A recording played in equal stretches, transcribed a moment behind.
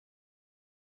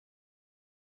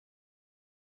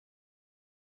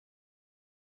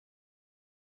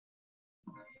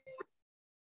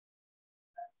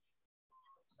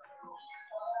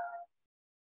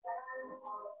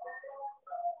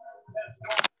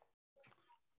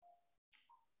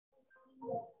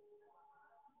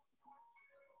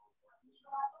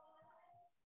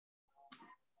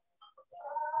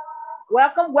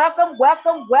Welcome, welcome,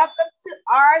 welcome, welcome to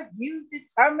Are You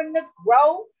Determined to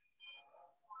Grow?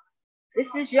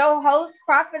 This is your host,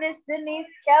 Prophetess Denise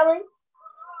Kelly.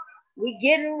 We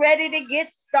getting ready to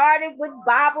get started with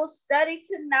Bible study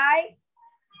tonight.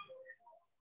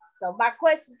 So my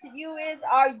question to you is,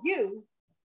 are you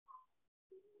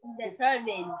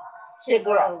determined to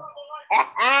grow?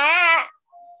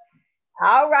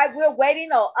 All right, we're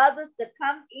waiting on others to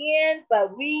come in,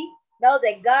 but we know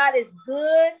that God is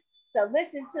good. So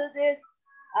listen to this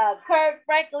Kurt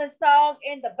Franklin song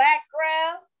in the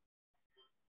background.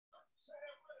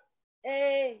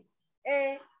 Hey,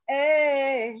 hey,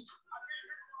 hey.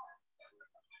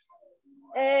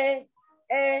 Hey,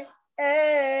 hey,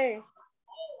 hey.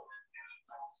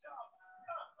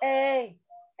 Hey,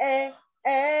 hey,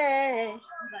 hey. I'm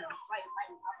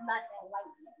not that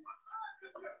light.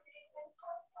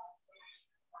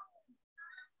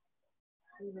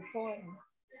 You recording?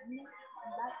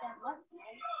 I'm not that light.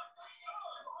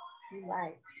 You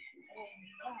right.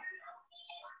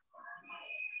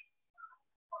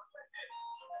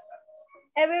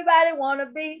 Everybody wanna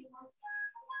be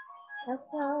a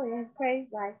power and praise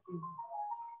like you.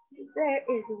 There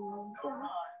is one God.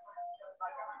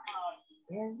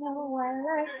 There's no one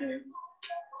like you.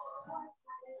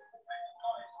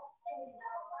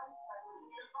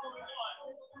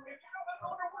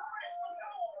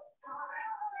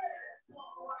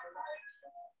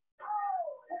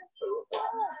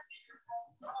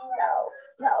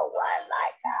 No one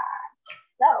like God.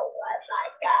 No one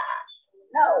like God.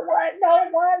 No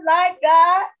one like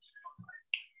God.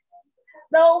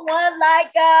 No one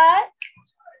like God.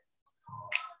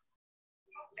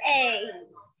 Hey,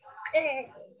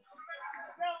 hey.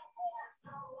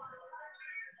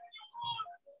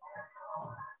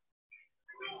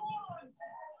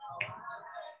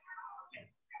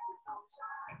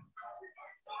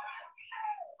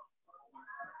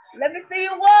 Let me see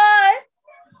you one.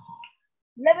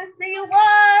 Let me see you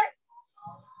one.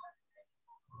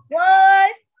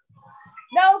 One.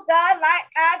 No God like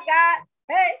I got.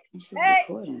 Hey, hey,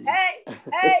 recording.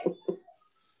 hey.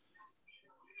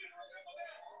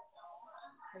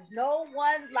 There's no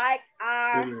one like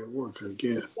our work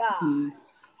again. God. Mm-hmm.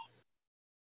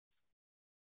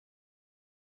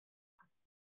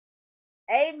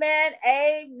 Amen,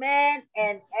 amen,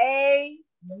 and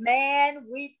amen.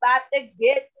 We about to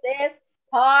get this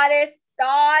party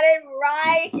started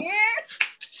right here.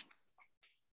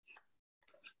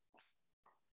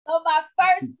 So my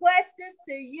first question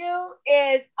to you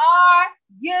is, are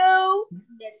you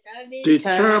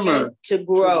determined to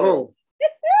grow?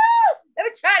 Let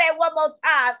me try that one more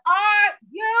time. Are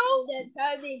you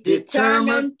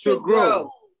determined to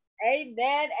grow?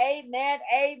 Amen, amen,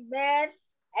 amen,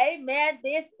 amen.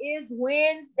 This is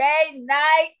Wednesday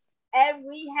night, and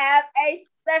we have a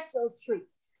special treat.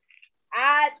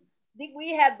 I think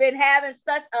we have been having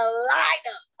such a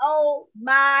lineup. Oh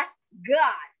my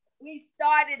God. We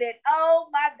started it. Oh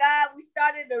my God. We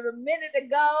started it a minute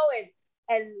ago,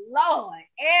 and Lord,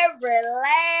 every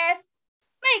last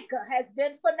speaker has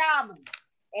been phenomenal.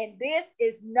 And this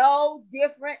is no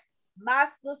different. My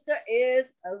sister is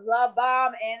the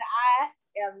bomb, and I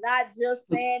am not just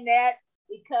saying that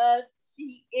because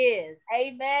she is.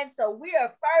 Amen. So we are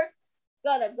first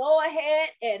going to go ahead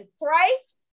and pray.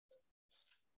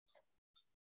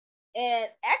 And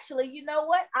actually, you know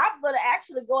what? I'm going to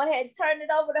actually go ahead and turn it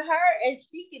over to her, and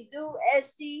she can do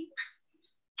as she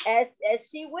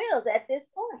wills at this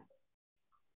point.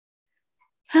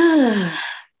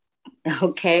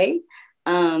 Okay.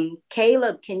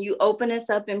 Caleb, can you open us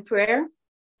up in prayer?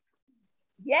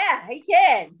 Yeah, he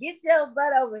can. Get your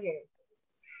butt over here.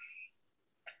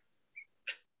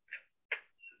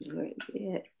 Where is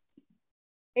it?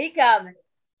 He coming.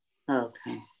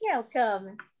 Okay. Yeah,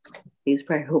 coming. He's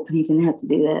probably hoping he didn't have to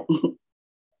do that.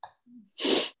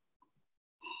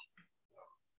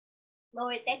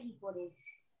 Lord, thank you for this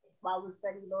Bible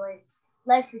study, Lord.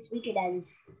 Bless the speaker that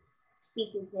is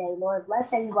speaking today, Lord.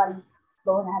 Bless everybody,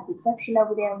 Lord, have protection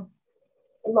over them.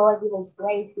 And Lord, give us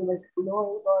grace, give us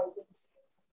glory, Lord, give us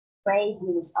praise,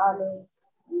 give us honor.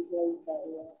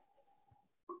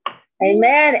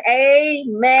 Amen,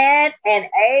 amen, and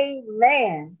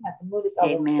amen. I have to move this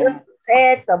over just a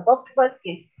tad so both of us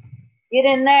can get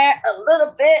in there a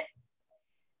little bit.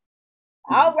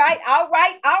 All right.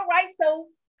 So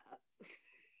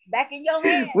back in your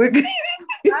hands. We're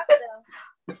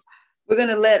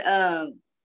gonna let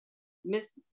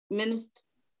Mr.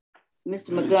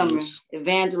 Montgomery,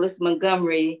 Evangelist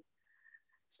Montgomery,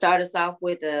 start us off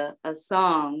with a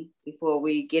song before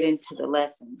we get into the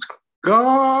lesson.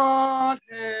 God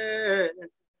has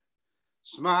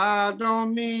smiled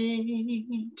on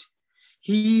me.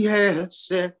 He has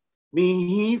set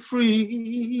me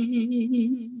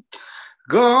free.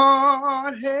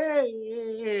 God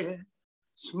has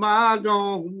smiled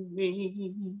on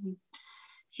me.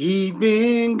 He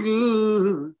been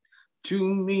good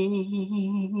to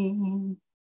me.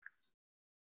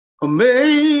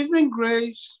 Amazing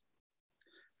grace,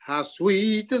 how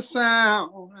sweet the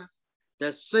sound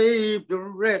that saved a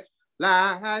wretch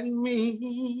like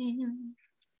me.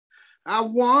 I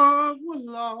once was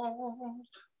lost,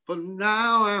 but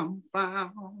now I'm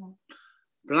found.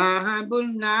 Blind, but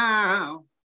now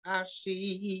I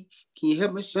see. Can you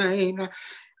help me sing that?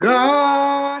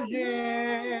 God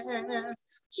has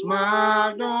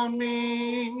smiled on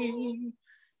me.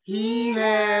 He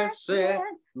has set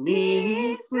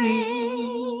me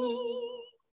free.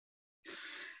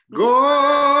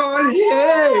 God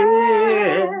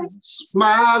has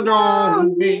smiled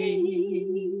on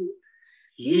me.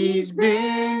 He's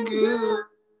been good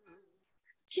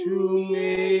to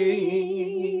me.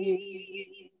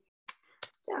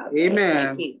 Okay, Amen.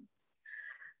 thank you.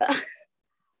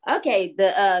 Okay,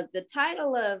 the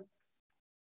title of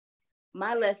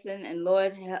my lesson, and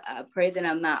Lord, I pray that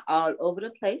I'm not all over the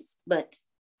place, but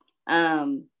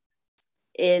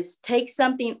is take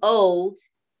something old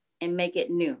and make it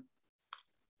new.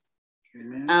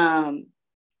 Amen.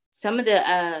 Some of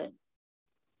the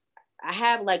I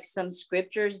have like some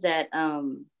scriptures that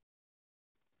I'm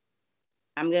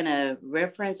gonna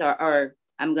reference or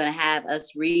I'm gonna have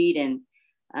us read, and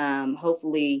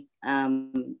hopefully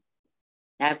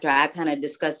after I kind of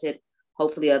discuss it,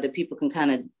 hopefully other people can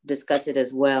kind of discuss it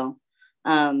as well.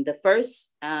 The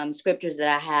first scriptures that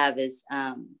I have is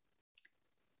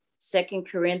 2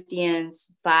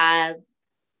 Corinthians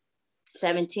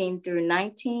 5:17 through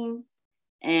 19.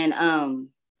 And I'm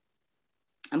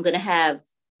going to have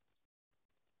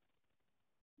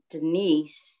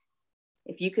Denise,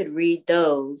 if you could read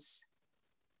those.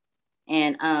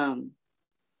 And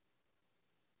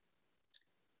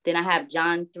then I have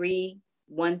John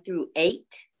 3:1 through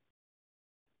 8.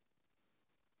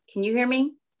 Can you hear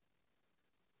me?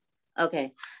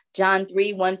 Okay. John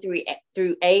 3:1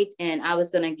 through 8. And I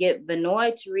was going to get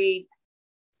Vinoy to read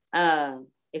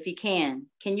if he can.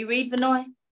 Can you read, Vinoy?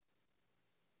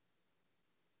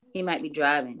 He might be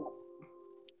driving.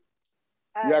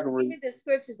 Yeah, I can read. Give me the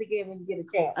scriptures again when you get a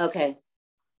chance. Okay.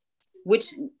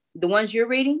 The ones you're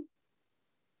reading?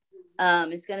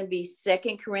 It's going to be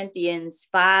 2 Corinthians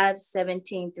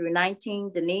 5:17 through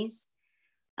 19. Denise,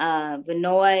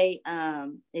 Vinoy,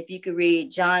 if you could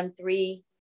read John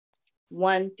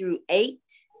 3:1 through 8.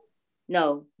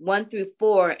 No, 1 through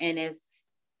 4. And if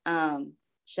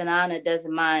Shanana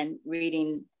doesn't mind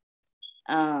reading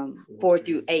 4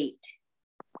 through 8.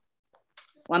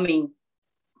 Well, I mean,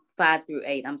 5 through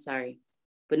 8. I'm sorry.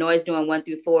 Benoit's doing 1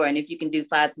 through 4. And if you can do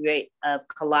 5 through 8 of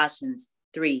Colossians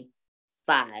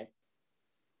 3:5.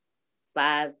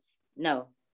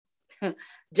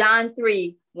 John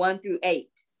 3:1 through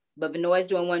 8. But Benoit's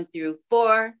doing 1 through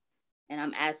 4. And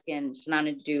I'm asking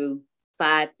Shanana to do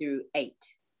 5 through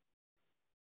 8.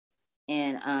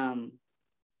 And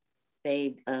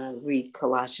babe, read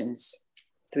Colossians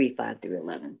 3:5 through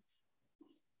 11.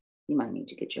 You might need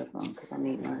to get your phone because I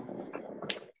need mine.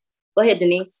 Go ahead,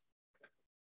 Denise.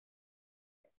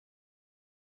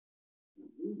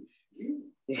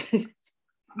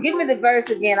 Give me the verse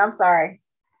again. I'm sorry.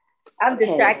 I'm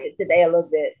distracted today a little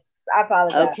bit. I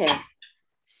apologize. Okay.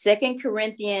 2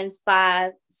 Corinthians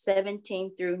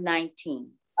 5:17 through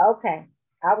 19. Okay.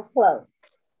 I was close.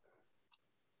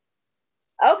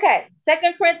 Okay.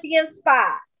 2 Corinthians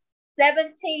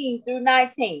 5:17 through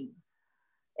 19.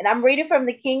 And I'm reading from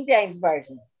the King James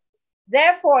Version.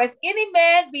 Therefore, if any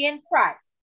man be in Christ,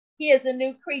 he is a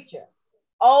new creature.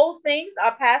 Old things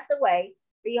are passed away.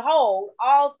 Behold,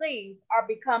 all things are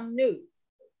become new.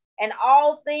 And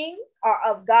all things are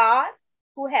of God,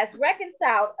 who has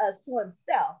reconciled us to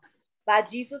himself by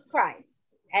Jesus Christ,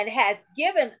 and has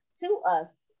given to us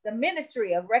the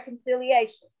ministry of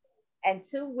reconciliation, and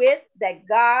to wit, that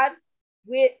God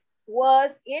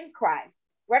was in Christ,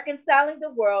 reconciling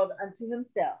the world unto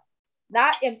himself,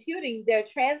 not imputing their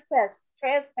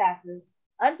trespasses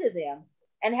unto them,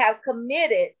 and have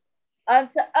committed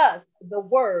unto us the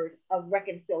word of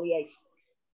reconciliation.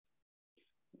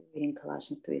 Reading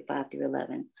Colossians 3:5 through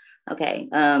 11. Okay.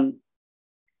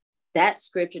 That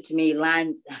scripture to me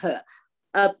lines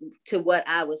up to what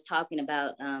I was talking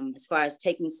about as far as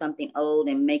taking something old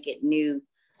and make it new.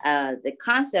 The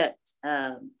concept,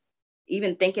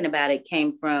 even thinking about it,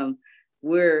 came from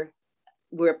we're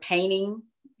painting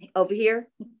over here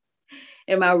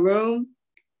in our room,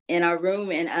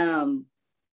 and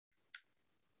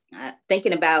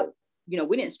thinking about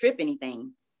we didn't strip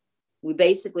anything. We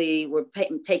basically were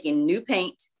taking new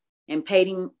paint and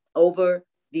painting over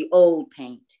the old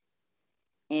paint.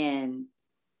 And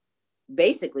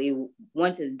basically,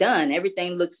 once it's done,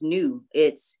 everything looks new.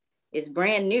 It's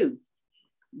brand new.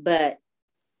 But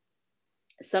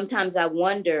sometimes I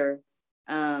wonder,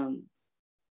 even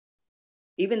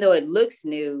though it looks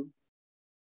new,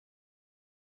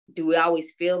 do we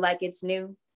always feel like it's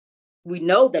new? We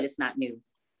know that it's not new.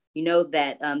 You know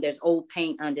that there's old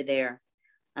paint under there.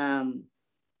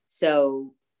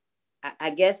 So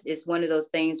I guess it's one of those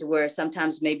things where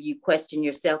sometimes maybe you question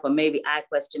yourself, or maybe I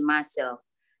question myself.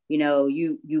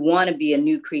 You want to be a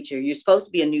new creature. You're supposed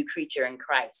to be a new creature in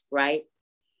Christ, right?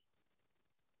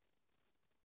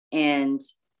 And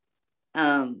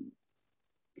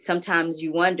sometimes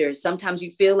you wonder, sometimes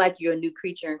you feel like you're a new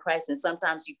creature in Christ, and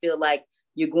sometimes you feel like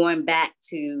you're going back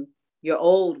to your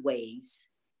old ways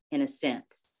in a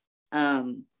sense.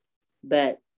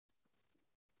 But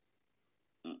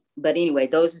anyway,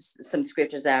 those are some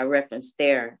scriptures that I referenced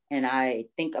there. And I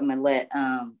think I'm going to let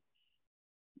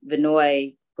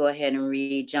Vinoy go ahead and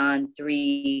read John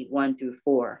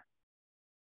 3:1-4.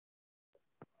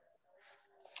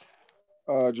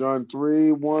 John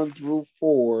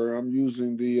 3:1-4. I'm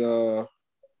using the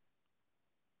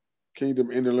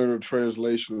Kingdom Interlinear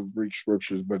translation of Greek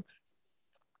scriptures. But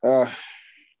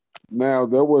now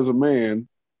there was a man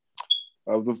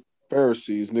of the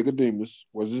Pharisees, Nicodemus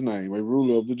was his name, a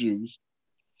ruler of the Jews.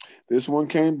 This one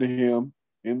came to him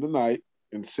in the night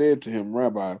and said to him,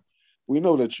 Rabbi, we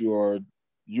know that you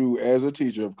as a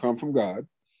teacher have come from God,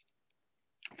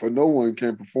 for no one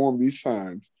can perform these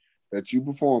signs that you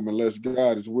perform unless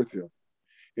God is with him.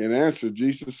 In answer,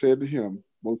 Jesus said to him,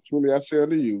 most truly I say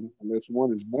unto you, unless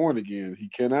one is born again, he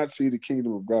cannot see the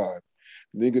kingdom of God.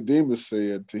 Nicodemus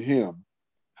said to him,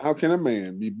 how can a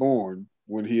man be born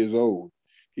when he is old?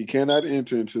 He cannot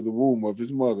enter into the womb of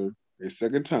his mother a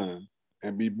second time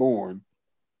and be born,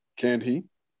 can he?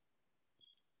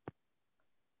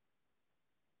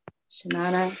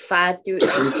 Shanana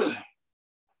 5-8.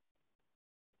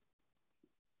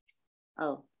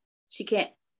 Oh, she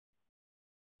can't.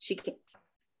 She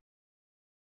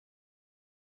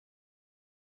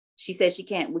said she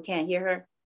can't. We can't hear her.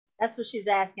 That's what she's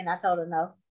asking. I told her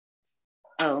no.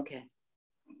 Oh, okay.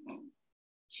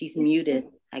 She's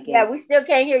muted, I guess. Yeah, we still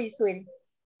can't hear you, sweetie.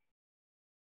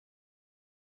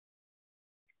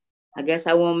 I guess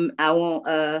I won't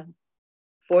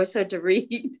force her to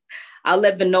read. I'll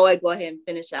let Vinoy go ahead and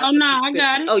finish out. Oh no, I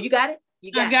got it. Oh, you got it?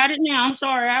 I got it now. I'm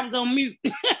sorry, I was on mute.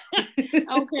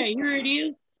 Okay, here it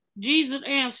is. Jesus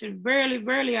answered, verily,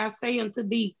 verily, I say unto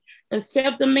thee,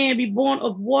 except a man be born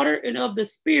of water and of the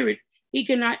Spirit, he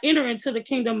cannot enter into the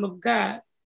kingdom of God.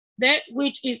 That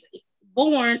which is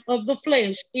born of the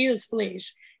flesh is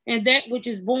flesh, and that which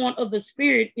is born of the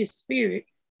Spirit is spirit.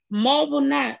 Marvel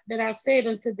not that I said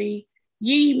unto thee,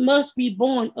 ye must be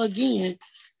born again.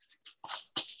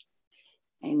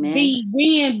 Amen. The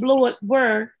wind bloweth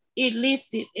where it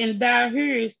listed, and thou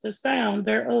hearest the sound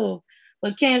thereof,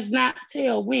 but canst not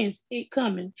tell whence it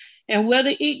cometh, and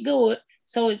whether it goeth.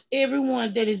 So is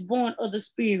everyone that is born of the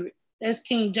Spirit. That's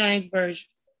King James Version.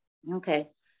 Okay,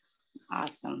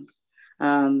 awesome.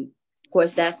 Of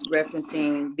course, that's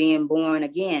referencing being born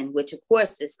again, which of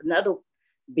course is another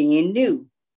being new,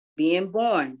 being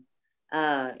born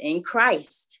in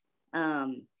Christ.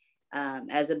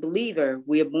 As a believer,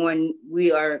 we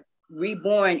are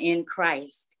reborn in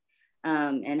Christ,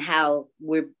 and how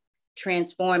we're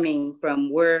transforming from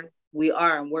where we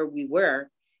are and where we were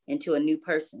into a new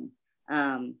person.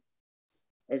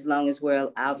 As long as we're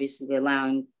obviously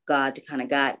allowing God to kind of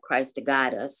guide, Christ to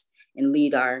guide us and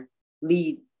lead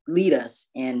us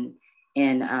in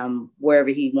wherever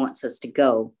he wants us to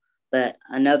go. But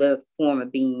another form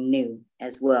of being new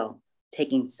as well,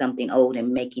 taking something old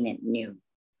and making it new.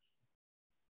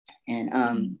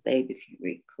 And babe, if you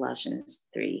read Colossians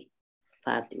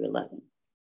 3:5-11.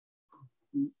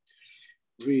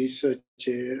 Read such as, I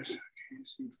can't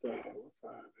see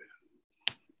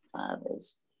 5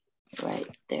 is right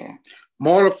there.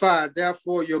 Mortify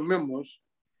therefore your members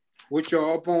which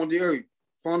are upon the earth,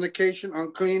 fornication,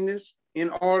 uncleanness,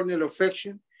 inordinate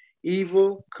affection,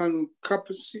 evil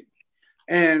concupiscence,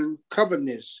 and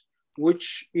covetousness,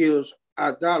 which is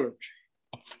idolatry.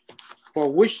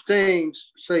 For which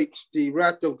things sakes the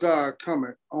wrath of God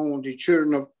cometh on the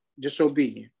children of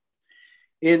disobedience,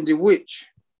 in the which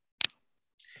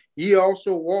ye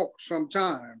also walked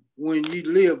sometime when ye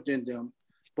lived in them,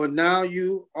 but now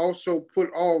you also put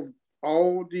off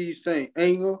all these things: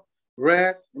 anger,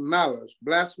 wrath, malice,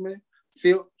 blasphemy,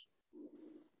 filthy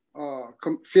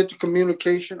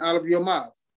communication out of your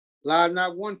mouth. Lie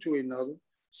not one to another,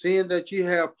 seeing that ye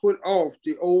have put off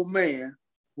the old man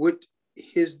with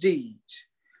his deeds,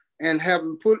 and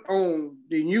having put on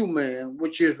the new man,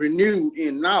 which is renewed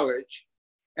in knowledge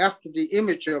after the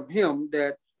image of him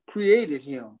that created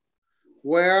him,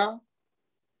 where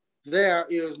there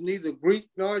is neither Greek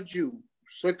nor Jew,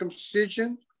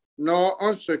 circumcision nor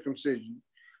uncircumcision,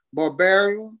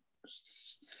 barbarian,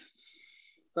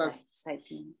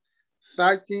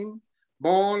 Scythian,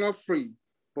 born or free,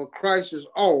 but Christ is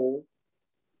all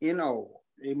in all.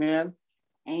 Amen.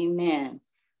 Amen.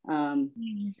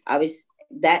 Obviously,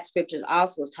 that scripture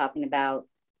also is talking about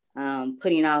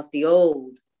putting off the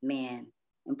old man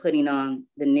and putting on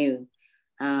the new.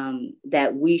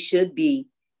 That we should be,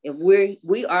 if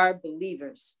we are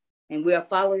believers and we are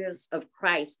followers of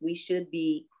Christ, we should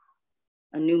be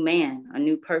a new man, a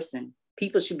new person.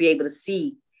 People should be able to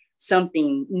see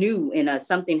something new in us.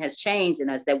 Something has changed in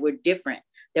us, that we're different,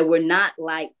 that we're not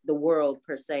like the world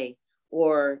per se,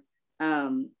 or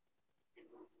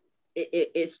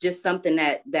it's just something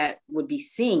that would be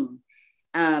seen.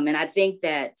 And I think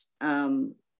that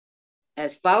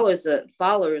as followers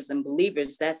and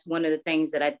believers, that's one of the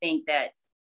things that I think that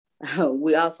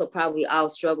we also probably all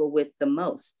struggle with the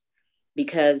most,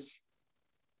 because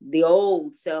the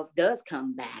old self does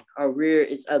come back or rear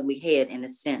its ugly head in a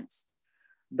sense.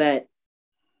 But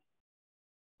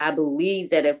I believe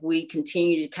that if we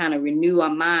continue to kind of renew our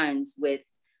minds with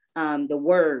the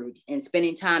word and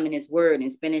spending time in his word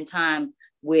and spending time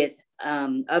with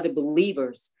other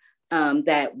believers,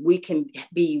 that we can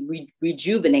be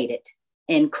rejuvenated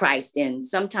in Christ. And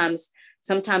sometimes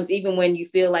even when you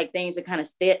feel like things are kind of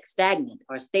stagnant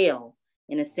or stale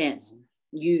in a sense,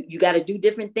 you got to do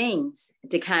different things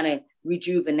to kind of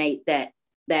rejuvenate that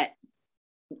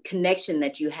connection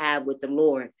that you have with the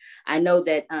Lord. I know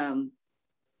that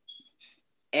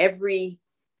every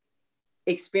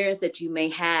experience that you may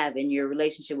have in your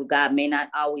relationship with God may not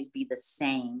always be the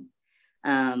same.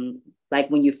 Like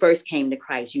when you first came to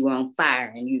Christ, you were on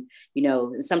fire, and you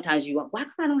know, sometimes you went, why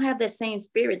come I don't have that same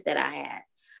spirit that I had?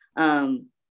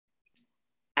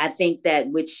 I think that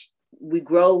which we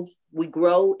grow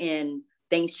and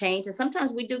things change, and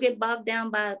sometimes we do get bogged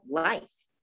down by life,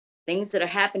 things that are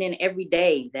happening every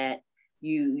day that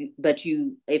if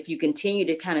you continue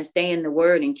to kind of stay in the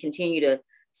word and continue to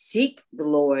seek the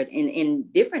Lord in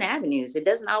different avenues, it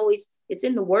doesn't always, it's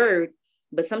in the word,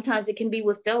 but sometimes it can be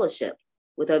with fellowship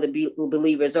with other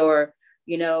believers, or,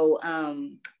 you know,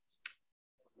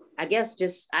 I guess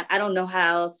just, I don't know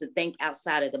how else to think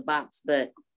outside of the box,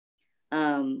 but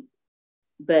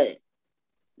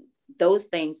those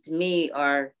things to me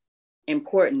are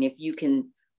important. If you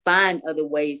can find other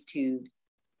ways to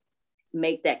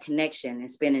make that connection and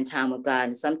spending time with God.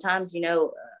 And sometimes, you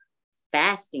know,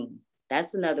 fasting,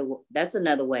 that's another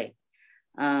way.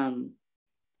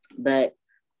 But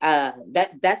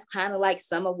that's kind of like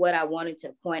some of what I wanted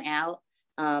to point out.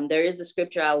 There is a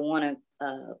scripture I want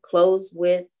to close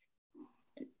with,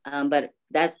 but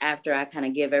that's after I kind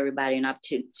of give everybody an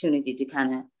opportunity to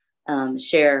kind of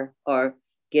share or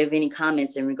give any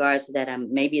comments in regards to that.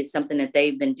 Maybe it's something that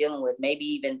they've been dealing with. Maybe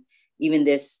even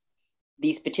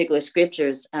these particular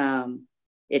scriptures,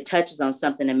 it touches on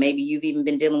something that maybe you've even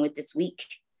been dealing with this week,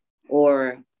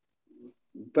 or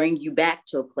bring you back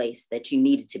to a place that you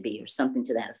needed to be, or something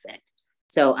to that effect.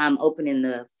 So I'm opening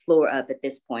the floor up at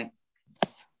this point.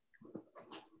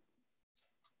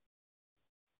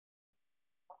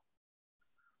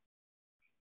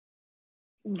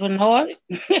 Bernard.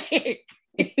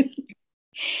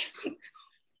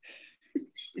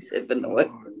 She said Bernard.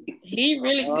 He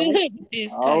really good with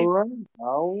this time.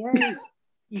 All right.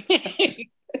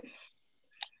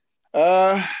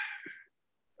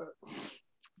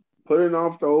 Putting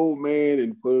off the old man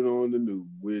and putting on the new,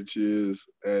 which is,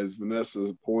 as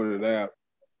Vanessa pointed out,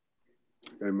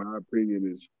 in my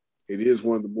opinion, it is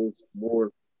one of the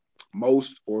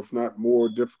most, or if not more,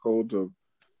 difficult of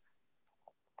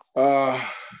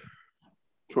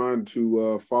trying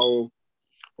to follow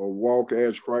or walk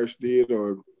as Christ did,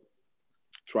 or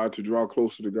try to draw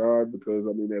closer to God, because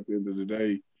I mean, at the end of the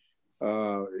day,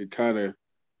 it kind of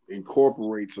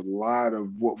incorporates a lot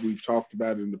of what we've talked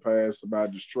about in the past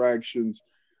about distractions,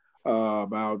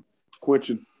 about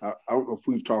quenching. I don't know if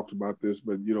we've talked about this,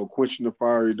 but you know, quenching the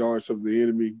fiery darts of the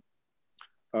enemy.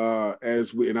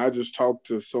 And I just talked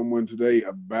to someone today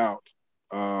about,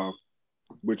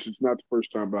 which is not the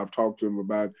first time, but I've talked to him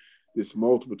about this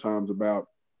multiple times, about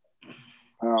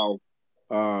how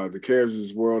the cares of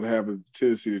this world have a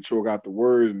tendency to choke out the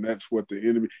word, and that's what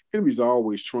the enemy's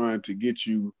always trying to get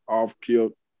you off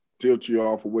kilt, tilt you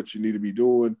off of what you need to be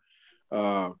doing.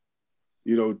 You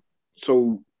know,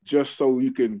 so just so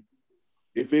you can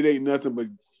if it ain't nothing but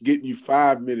getting you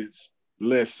 5 minutes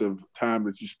less of time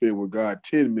that you spend with God,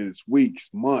 10 minutes,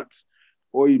 weeks, months,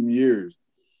 or even years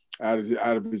out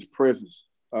of his presence.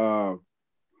 And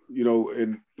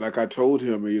like I told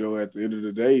him, at the end of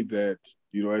the day that,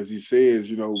 as he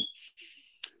says,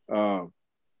 uh,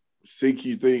 seek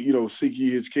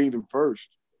ye his kingdom first,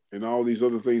 and all these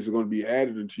other things are going to be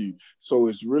added unto you. So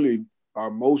it's really our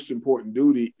most important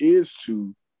duty is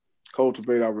to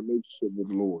cultivate our relationship with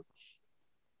the Lord.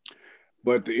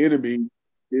 But the enemy,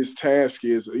 his task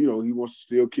is, he wants to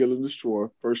steal, kill, and destroy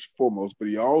first and foremost. But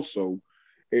he also,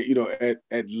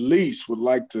 at least would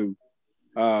like to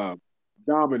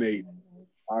dominate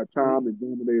our time and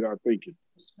dominate our thinking.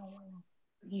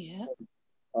 Yeah.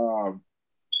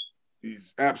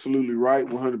 He's absolutely right,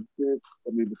 100%.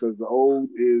 I mean, because the old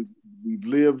is we've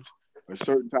lived a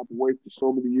certain type of way for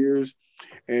so many years,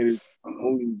 and it's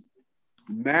only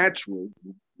natural,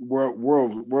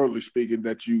 worldly speaking,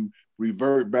 that you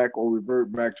revert back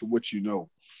to what you know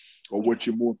or what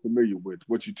you're more familiar with,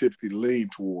 what you typically lean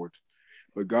towards.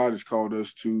 But God has called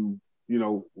us to,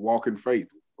 walk in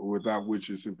faith, without which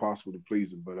it's impossible to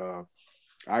please him. But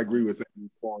I agree with that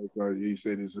as far as he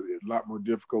said it's a lot more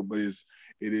difficult, but it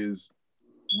is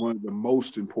one of the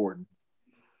most important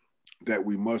that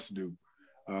we must do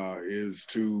is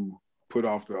to put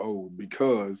off the old,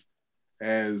 because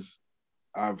as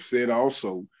I've said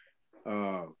also,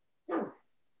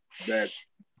 that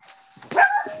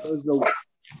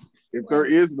if there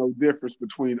is no difference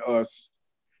between us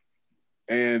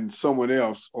and someone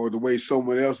else, or the way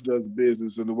someone else does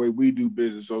business and the way we do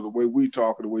business, or the way we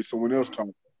talk or the way someone else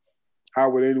talks, how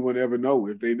would anyone ever know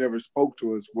if they never spoke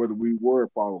to us whether we were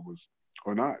followers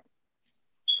or not?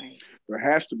 Right. There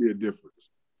has to be a difference,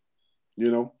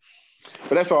 But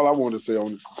that's all I want to say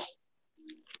on it.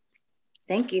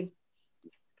 Thank you.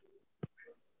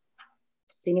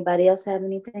 Does anybody else have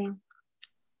anything?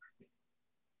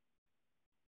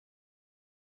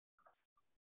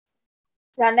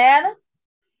 Janana?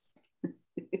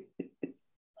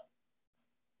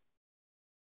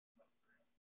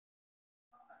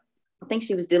 I think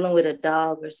she was dealing with a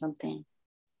dog or something.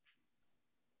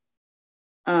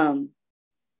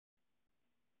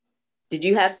 Did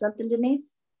you have something,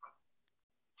 Denise?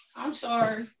 I'm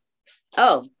sorry.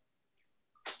 Oh.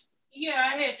 Yeah,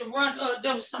 I had to run.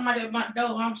 There was somebody at my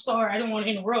door. I'm sorry. I didn't want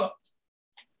to interrupt.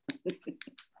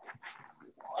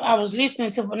 I was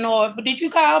listening to Bernard, but did you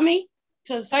call me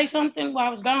to say something while I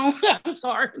was gone? I'm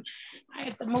sorry. I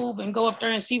had to move and go up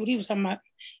there and see what he was talking about,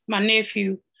 my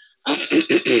nephew.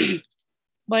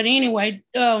 But anyway,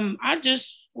 I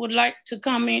just would like to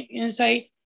comment and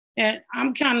say that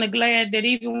I'm kind of glad that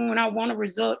even when I want to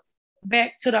resort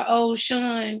back to the old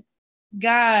Sean,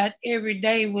 God every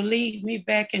day will lead me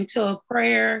back into a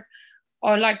prayer,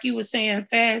 or like you were saying,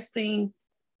 fasting,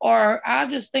 or I'll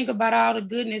just think about all the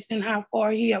goodness and how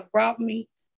far he have brought me,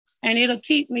 and it'll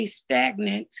keep me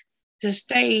stagnant to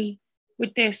stay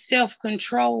with that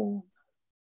self-control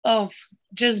of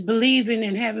just believing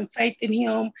and having faith in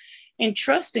him and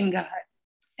trusting God.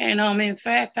 And in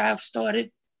fact, I've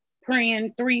started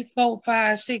praying 3, 4,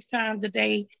 5, 6 times a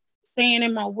day, staying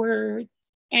in my word,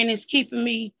 and it's keeping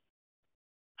me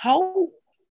whole,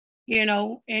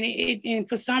 and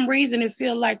for some reason it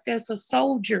feels like there's a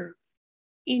soldier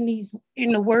in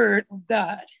the word of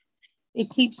God.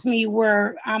 It keeps me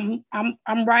where I'm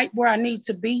right where I need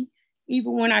to be,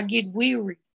 even when I get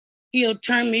weary. He'll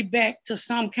turn me back to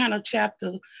some kind of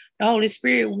chapter, the Holy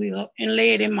Spirit will, and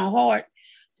lay it in my heart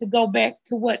to go back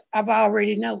to what I've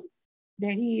already known,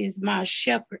 that he is my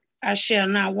shepherd. I shall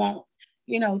not want,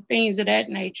 things of that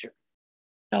nature.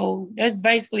 So that's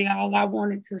basically all I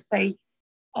wanted to say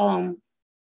on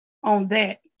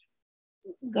that.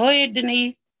 Go ahead,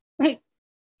 Denise.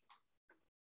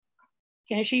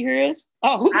 Can she hear us?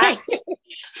 Oh,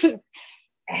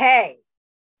 hey,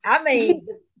 I mean,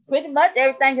 pretty much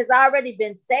everything has already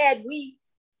been said. We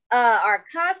are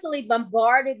constantly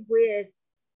bombarded with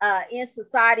in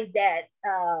society that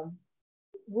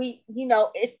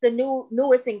it's the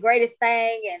newest and greatest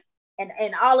thing,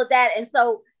 and all of that. And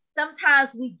so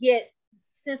sometimes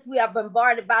since we are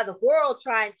bombarded by the world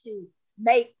trying to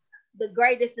make the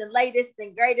greatest and latest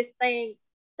and greatest thing,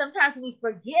 sometimes we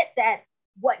forget that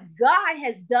what God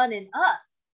has done in us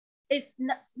is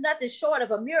nothing short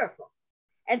of a miracle.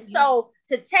 And so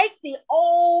to take the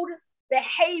old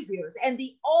behaviors and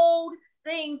the old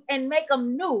things and make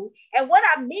them new. And what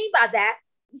I mean by that,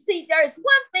 you see, there is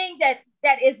one thing that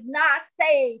is not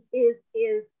saved is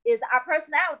our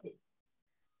personality.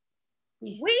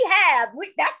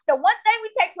 That's the one thing we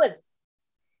take with us,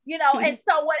 and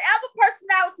so whatever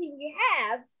personality we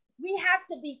have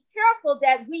to be careful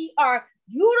that we are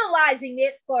utilizing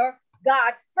it for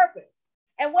God's purpose.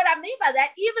 And what I mean by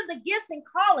that, even the gifts and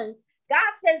callings,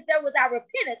 God says they're without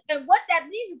repentance. And what that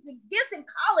means is the gifts and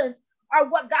callings are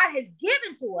what God has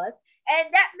given to us.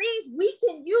 And that means we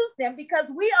can use them because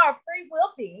we are free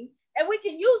will beings, and we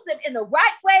can use them in the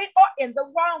right way or in the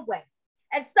wrong way.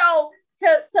 And so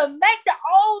to make the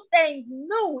old things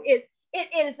new it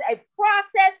is a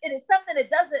process. It is something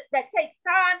that takes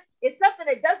time. It's something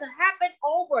that doesn't happen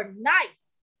overnight.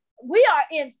 We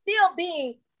are still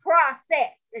being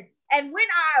processed. And when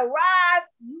I arrive,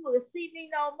 you will see me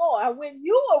no more. When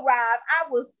you arrive, I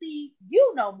will see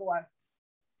you no more.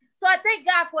 So I thank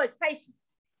God for his patience,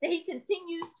 that he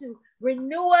continues to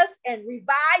renew us and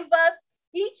revive us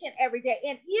each and every day.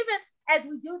 And even as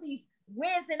we do these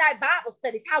Wednesday night Bible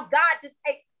studies, how God just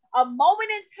takes a moment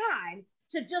in time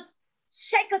to just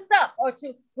shake us up, or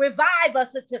to revive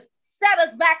us, or to set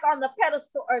us back on the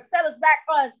pedestal, or set us back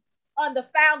on the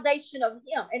foundation of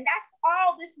him. And that's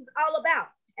all this is all about.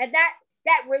 And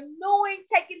that renewing,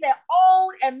 taking the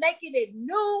old and making it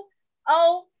new.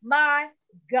 Oh my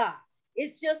God.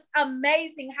 It's just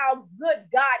amazing how good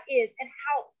God is and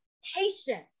how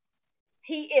patient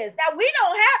he is. Now, we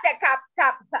don't have that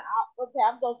type of, okay,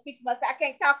 I'm going to speak to myself. I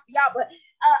can't talk to y'all, but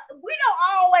we don't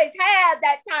always have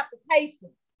that type of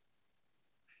patience.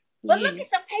 But yes, look at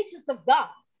the patience of God.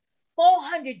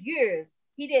 400 years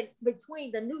he did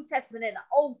between the New Testament and the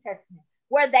Old Testament,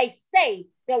 where they say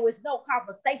there was no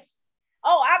conversation.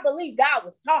 Oh, I believe God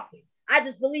was talking. I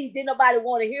just believe didn't nobody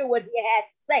want to hear what he had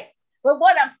to say. But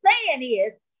what I'm saying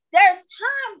is, there's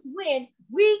times when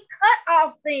we cut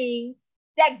off things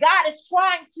that God is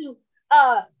trying to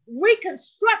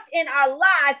reconstruct in our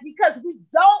lives because we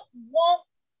don't want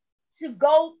to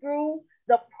go through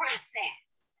the process.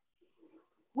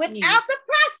 Without the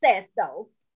process, though,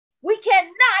 we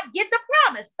cannot get the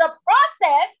promise. The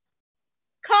process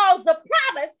caused the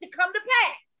promise to come to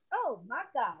pass. Oh my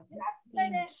God. Did I say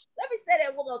that? Let me say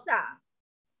that one more time.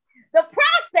 The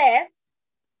process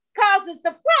causes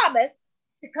the promise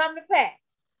to come to pass.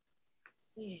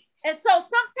 Yes. And so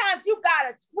sometimes you got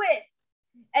to twist,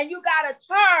 and you got to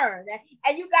turn,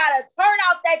 and you got to turn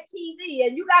out that TV,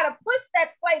 and you got to push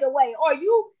that plate away, or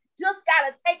you just got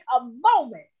to take a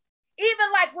moment.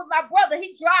 Even like with my brother,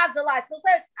 he drives a lot. So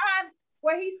there's times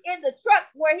where he's in the truck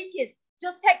where he can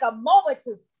just take a moment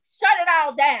to shut it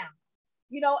all down,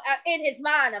 in his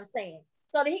mind, I'm saying,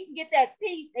 so that he can get that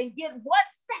peace and get 1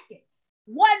 second,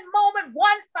 1 moment,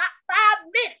 5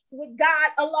 minutes with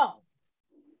God alone.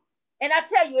 And I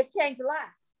tell you, it changed a life.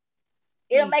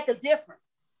 It'll make a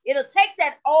difference. It'll take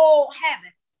that old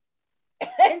habits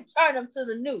and turn them to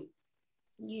the new.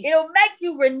 It'll make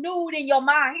you renewed in your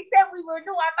mind. He said we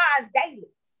renew our minds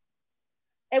daily.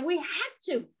 And we have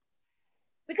to.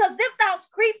 Because them thoughts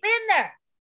creep in there.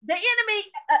 The enemy,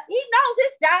 he knows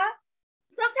his job.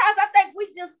 Sometimes I think we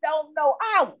just don't know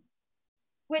ours,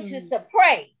 which is to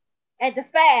pray and to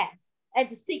fast and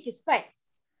to seek his face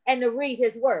and to read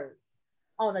his word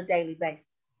on a daily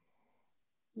basis.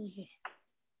 Yes.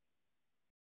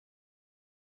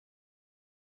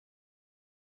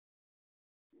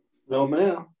 No,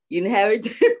 ma'am. You didn't have it,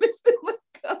 Mr.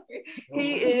 Montgomery.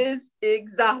 He is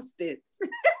exhausted.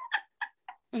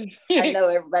 I know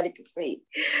everybody can see.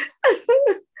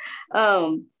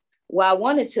 Well, I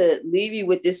wanted to leave you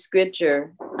with this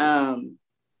scripture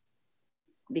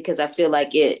because I feel like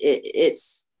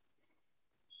it's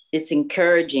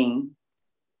encouraging.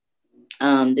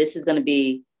 This is going to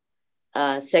be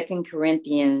 2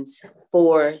 Corinthians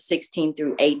 4:16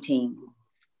 through 18.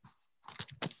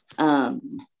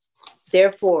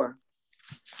 Therefore,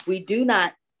 we do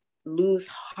not lose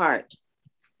heart,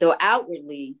 though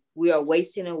outwardly we are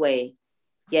wasting away,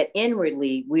 yet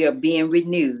inwardly we are being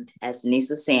renewed, as Denise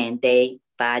was saying, day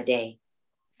by day.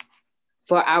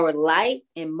 For our light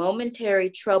and momentary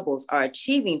troubles are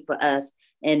achieving for us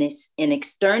an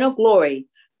external glory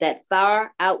that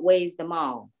far outweighs them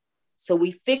all. So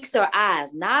we fix our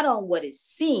eyes not on what is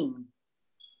seen,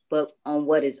 but on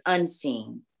what is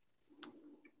unseen.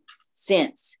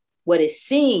 Since what is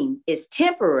seen is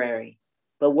temporary,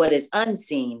 but what is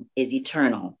unseen is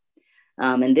eternal.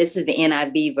 And this is the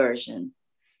NIV version.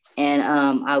 And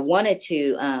I wanted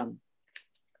to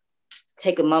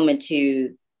take a moment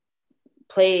to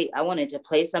play. I wanted to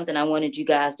play something. I wanted you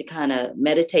guys to kind of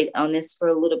meditate on this for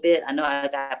a little bit. I know I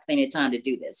got plenty of time to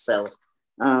do this. So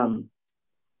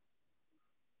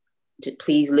to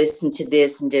please listen to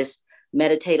this and just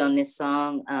meditate on this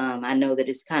song. I know that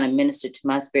it's kind of ministered to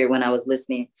my spirit when I was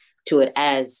listening to it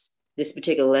as this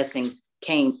particular lesson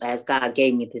came, as God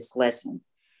gave me this lesson.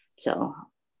 So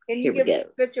can you give the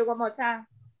scripture one more time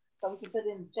so we can put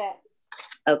it in the chat?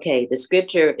 Okay, the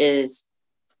scripture is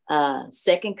 2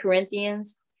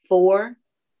 Corinthians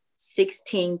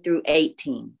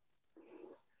 4:16-18.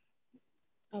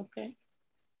 Okay.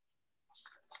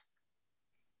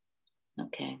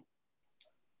 Okay.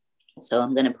 So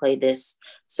I'm going to play this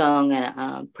song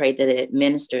and pray that it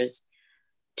ministers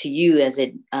to you as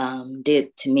it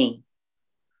did to me.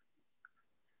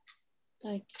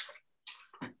 Thank you.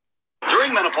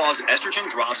 During menopause, estrogen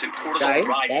drops and cortisol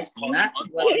rises. That's not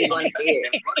what we want to hear.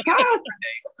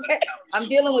 I'm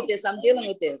dealing with this.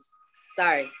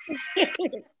 Sorry.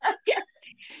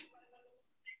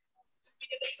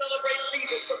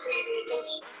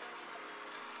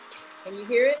 Can you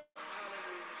hear it?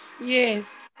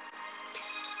 Yes.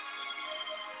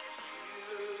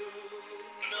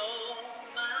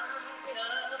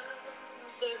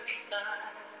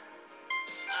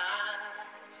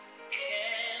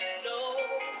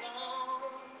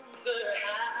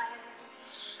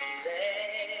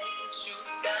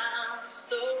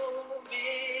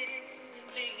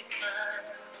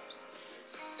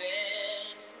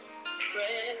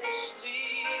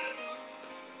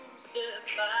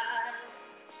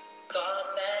 Thought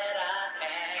that I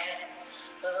had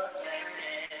a plan.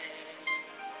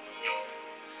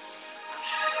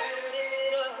 Had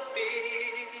it all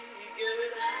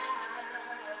figured out.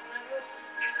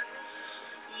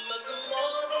 But the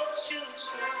more that you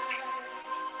try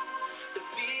to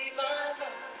be by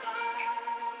my side,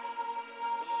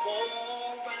 the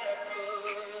more I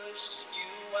push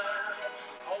you out.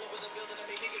 All over the building, let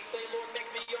me hear you say, Lord, make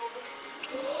me over.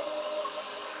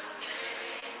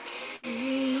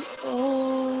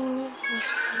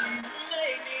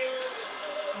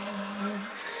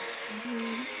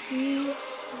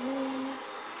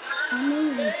 I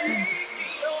know this song.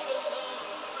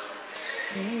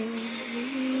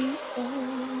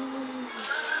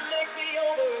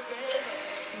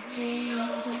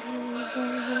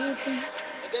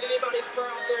 Is that anybody's prayer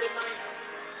out there tonight?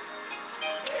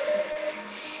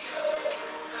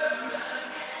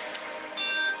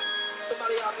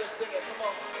 Somebody out there singing, come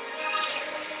on.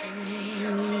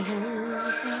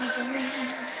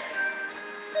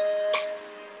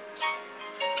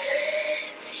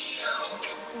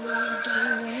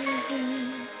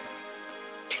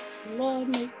 Lord,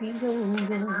 make me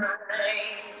over.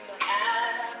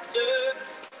 After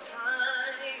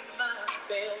time I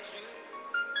failed you.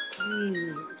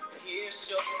 Pierce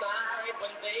your side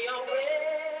when they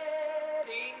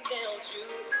already nailed you.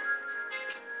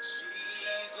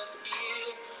 Jesus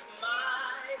healed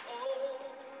my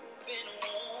open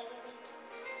wounds.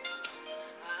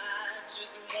 I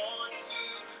just want to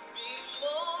be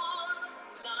more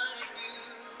like you.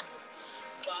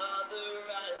 Father, I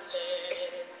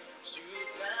let you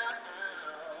down.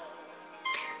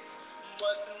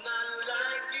 Was not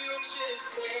like you just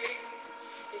take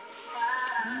it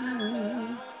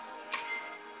out.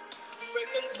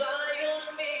 Reconcile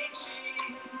me,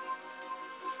 Jesus.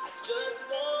 I just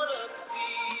wanna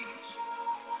please you.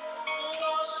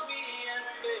 Wash me and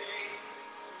make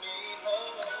me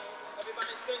whole.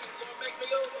 Everybody sing, Lord, make me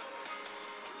over.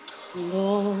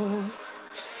 Lord,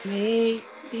 make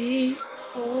me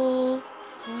over.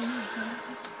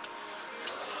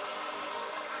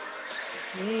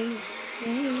 Make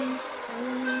me over.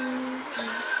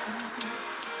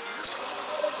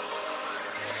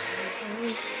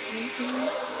 Make me over.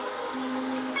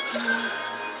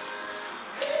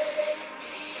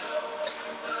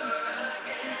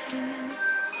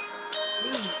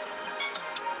 Please.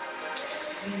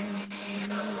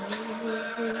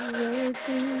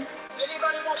 Does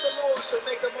anybody want the Lord to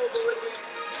make them over again?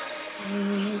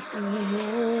 Make me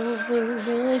over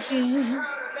again.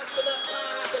 Messing up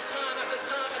time after time after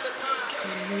time after time.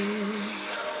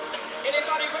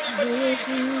 Anybody ready for change? Make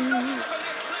some noise for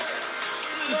this place.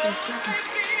 Lord,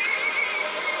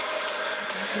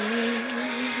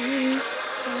 make me.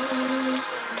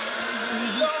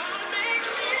 Lord, make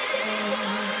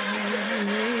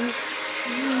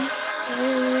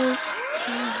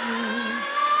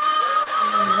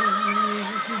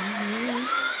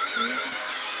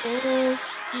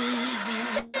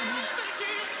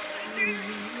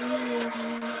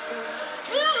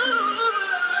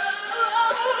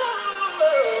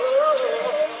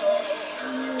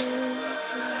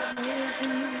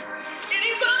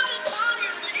anybody tired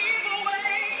of the evil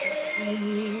way?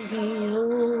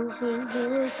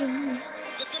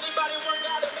 Does anybody want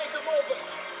God to make them over?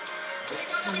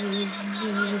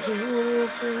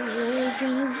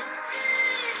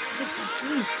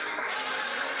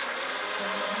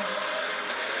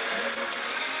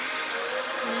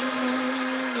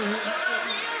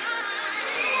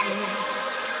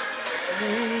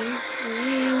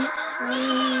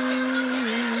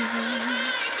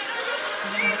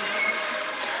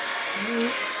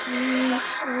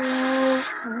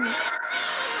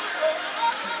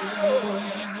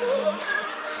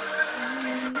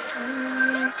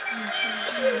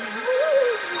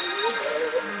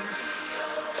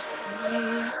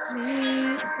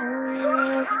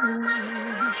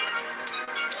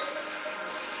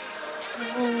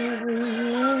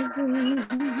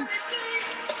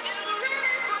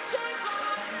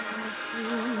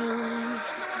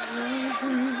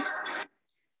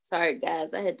 Sorry,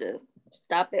 guys, I had to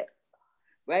stop it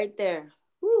right there.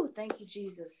 Woo, thank you,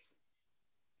 Jesus.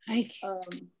 Thank you.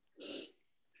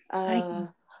 Thank you.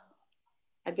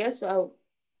 I guess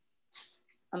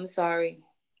I'm sorry.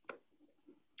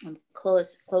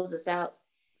 Close us out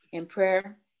in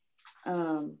prayer.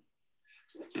 I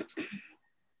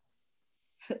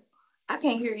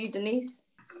can't hear you, Denise.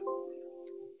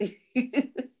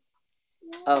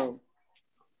 Oh,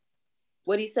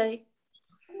 what'd he say?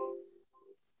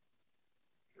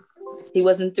 He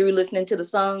wasn't through listening to the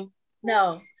song?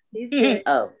 No, he's good.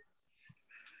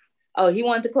 Oh, he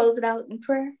wanted to close it out in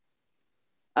prayer?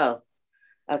 Oh,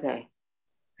 okay.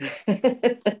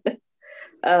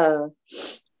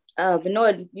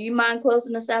 Benoit, do you mind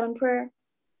closing us out in prayer?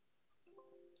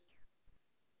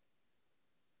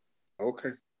 Okay.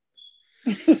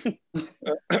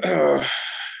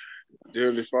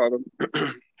 Dearly Father,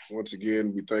 once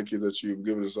again, we thank you that you've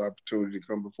given us the opportunity to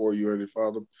come before you, Heavenly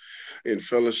Father, in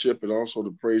fellowship and also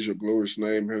to praise your glorious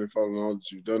name, Heavenly Father, and all that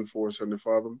you've done for us, Heavenly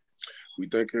Father. We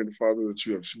thank you, Heavenly Father, that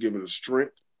you have given us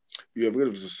strength. You have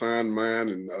given us a sound mind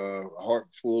and a heart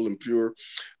full and pure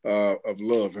of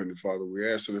love, Heavenly Father. We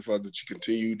ask, Heavenly Father, that you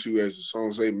continue to, as the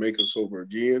song say, make us over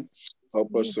again.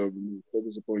 Help us to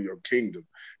focus upon your kingdom.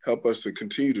 Help us to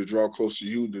continue to draw close to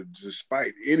you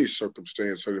despite any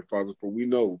circumstance, Heavenly Father, for we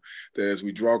know that as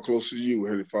we draw closer to you,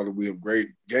 Heavenly Father, we have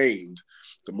gained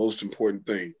the most important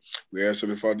thing. We ask,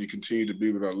 Heavenly Father, you continue to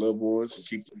be with our loved ones and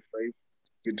keep them safe.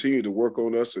 Continue to work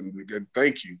on us, and again,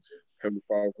 thank you, Heavenly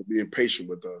Father, for being patient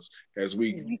with us as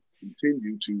we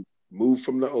continue to move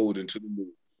from the old into the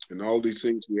new. And all these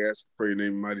things we ask and pray in the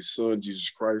name of mighty Son, Jesus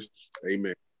Christ.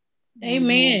 Amen.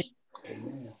 Amen.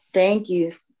 Thank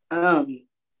you.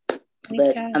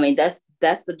 But I mean, that's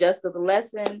the gist of the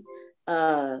lesson.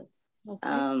 And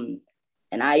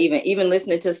I even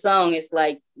listening to a song, it's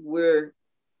like Lord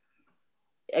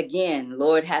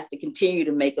has to continue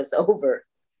to make us over.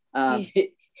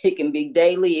 It can be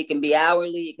daily, it can be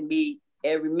hourly, it can be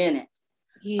every minute.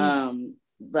 Yes.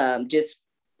 But just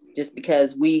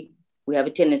because we have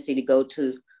a tendency to go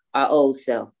to our old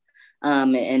self.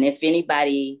 And if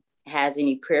anybody has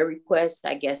any prayer requests,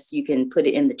 I guess you can put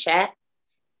it in the chat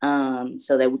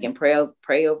so that we can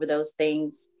pray over those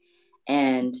things.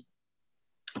 And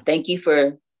thank you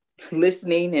for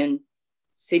listening and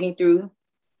sitting through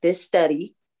this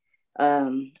study.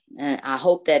 And I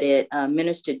hope that it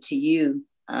ministered to you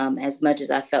as much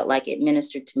as I felt like it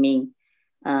ministered to me.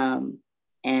 And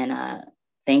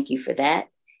thank you for that.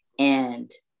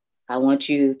 And I want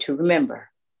you to remember,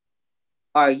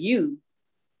 are you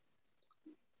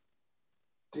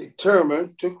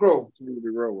determined to grow? Say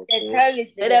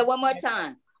that one more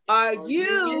time. Are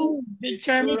you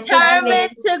determined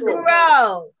to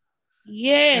grow?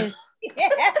 Yes.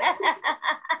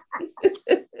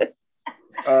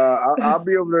 I'll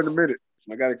be over there in a minute.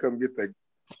 I got to come get that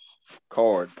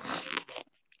card.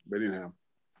 But anyhow.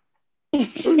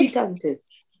 Who are you talking to?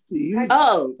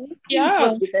 Oh, yeah. You're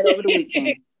supposed to get that over the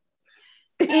weekend.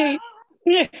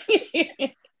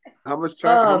 How much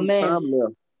time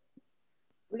left?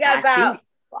 We got about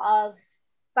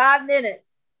 5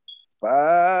 minutes.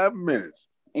 5 minutes.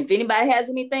 If anybody has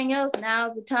anything else,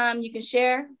 now's the time you can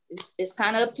share. It's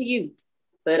kind of up to you.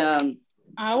 But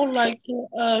I would like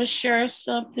to share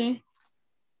something.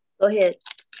 Go ahead.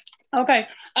 Okay.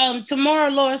 Tomorrow,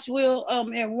 Lois will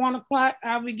at 1:00,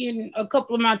 I'll be getting a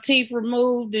couple of my teeth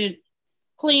removed and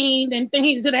cleaned and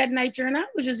things of that nature. And I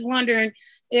was just wondering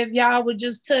if y'all would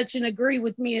just touch and agree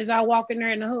with me as I walk in there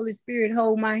and the Holy Spirit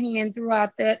hold my hand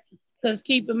throughout that. Because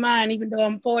keep in mind, even though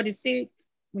I'm 46,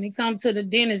 when it comes to the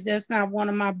dentist, that's not one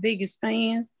of my biggest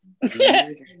fans.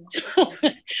 So,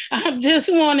 I'm just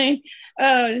wanting,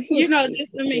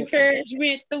 just some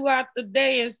encouragement throughout the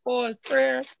day as far as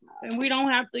prayer. And we don't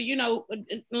have to,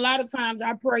 a lot of times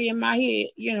I pray in my head,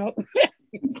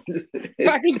 if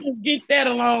I can just get that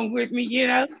along with me,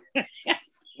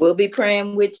 We'll be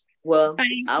praying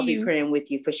I'll be praying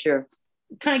with you for sure.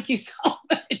 Thank you so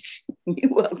much. You're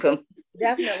welcome.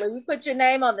 Definitely. We put your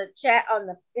name on the chat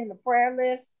in the prayer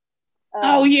list.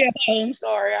 Oh yeah, I'm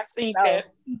sorry. I seen that.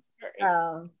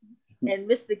 And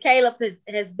Mr. Caleb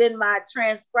has been my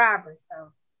transcriber,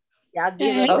 so y'all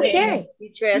give him okay. He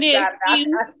transcribed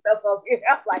our stuff over here.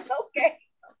 I'm like, okay.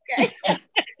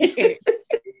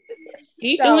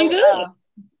 He doing So good.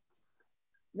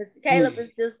 Mr. Caleb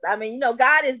is just, I mean,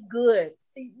 God is good.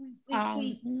 See,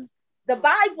 the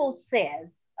Bible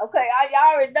says, okay,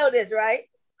 y'all already know this, right?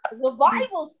 The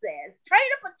Bible says, train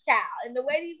up a child in the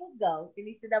way he will go, and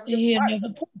he should never depart.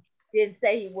 Didn't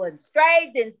say he wouldn't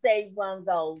stray, didn't say he wouldn't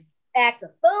go act a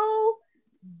fool,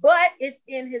 but it's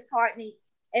in his heart.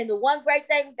 And the one great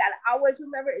thing we got to always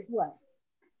remember is what?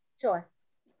 Choice.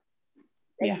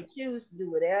 They can choose to do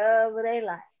whatever they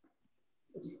like,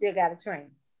 but you still got to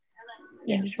train.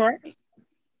 That's right.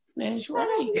 That's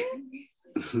right.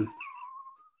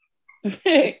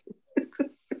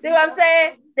 See what I'm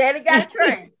saying? Steady got to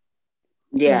train.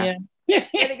 Yeah.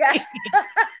 Steady got to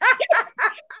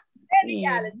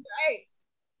train.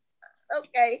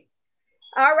 Okay.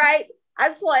 All right. I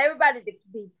just want everybody to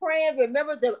be praying.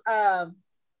 Remember the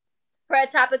prayer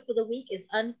topic for the week is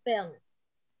unfailing.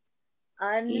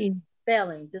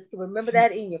 Unfailing. Just to remember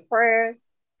that in your prayers,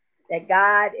 that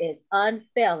God is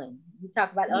unfailing. We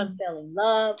talk about unfailing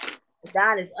love.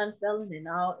 God is unfailing in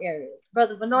all areas.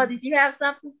 Brother Bernard, did you have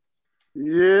something?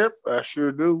 Yep, I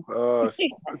sure do.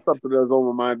 Something that's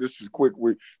on my mind. This is quick.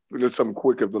 There's something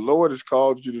quick. If the Lord has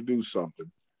called you to do something,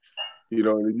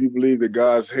 and if you believe that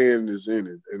God's hand is in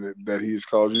it and that He's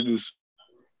called you to do something,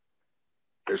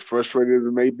 as frustrating as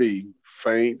it may be,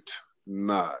 faint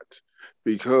not,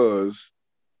 because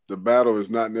the battle is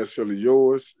not necessarily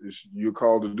yours. You're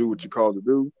called to do what you're called to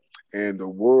do, and the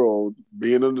world,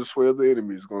 being under the sway of the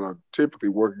enemy, is going to typically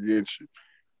work against you.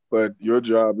 But your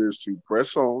job is to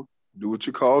press on, do what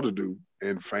you're called to do,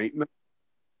 and faint not.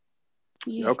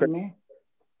 Okay.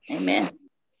 Amen.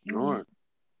 All right.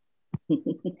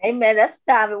 Amen. That's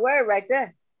the time of word right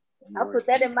there. I'll put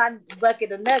that in my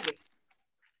bucket of nuggets.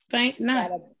 Faint not.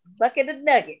 Got a bucket of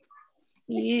nuggets.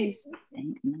 Yes.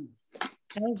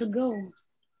 That was a goal.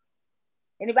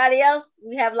 Anybody else?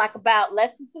 We have like about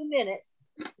less than 2 minutes.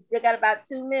 We still got about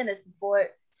 2 minutes before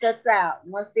it shuts out.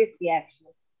 1:50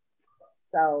 actually.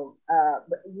 So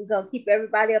but we're gonna keep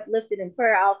everybody uplifted in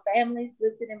prayer, all families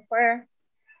lifted in prayer.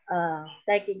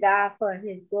 Thank you, God, for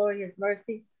His glory, His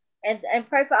mercy, and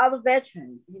pray for all the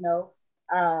veterans.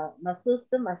 My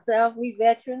sister, myself, we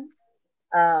veterans.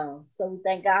 So we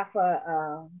thank God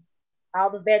for all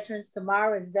the veterans.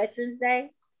 Tomorrow is Veterans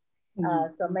Day.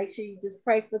 So make sure you just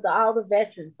pray for all the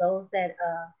veterans, those that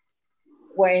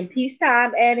were in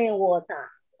peacetime and in wartime.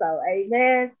 So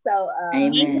amen. So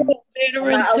amen.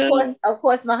 Of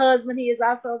course, my husband, he is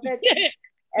also a veteran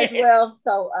as well.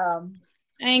 So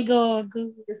ain't good.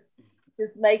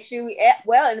 Just make sure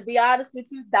and to be honest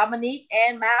with you, Dominique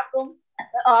and Malcolm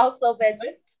also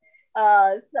veterans.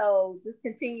 So just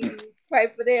continue to pray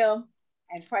for them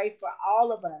and pray for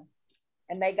all of us.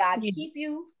 And may God keep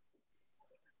you.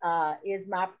 Is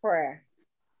my prayer.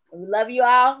 We love you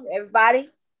all, everybody.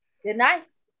 Good night.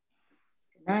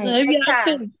 Love y'all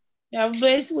too. Have a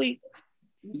blessed week.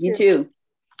 You too.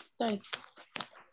 Thank you.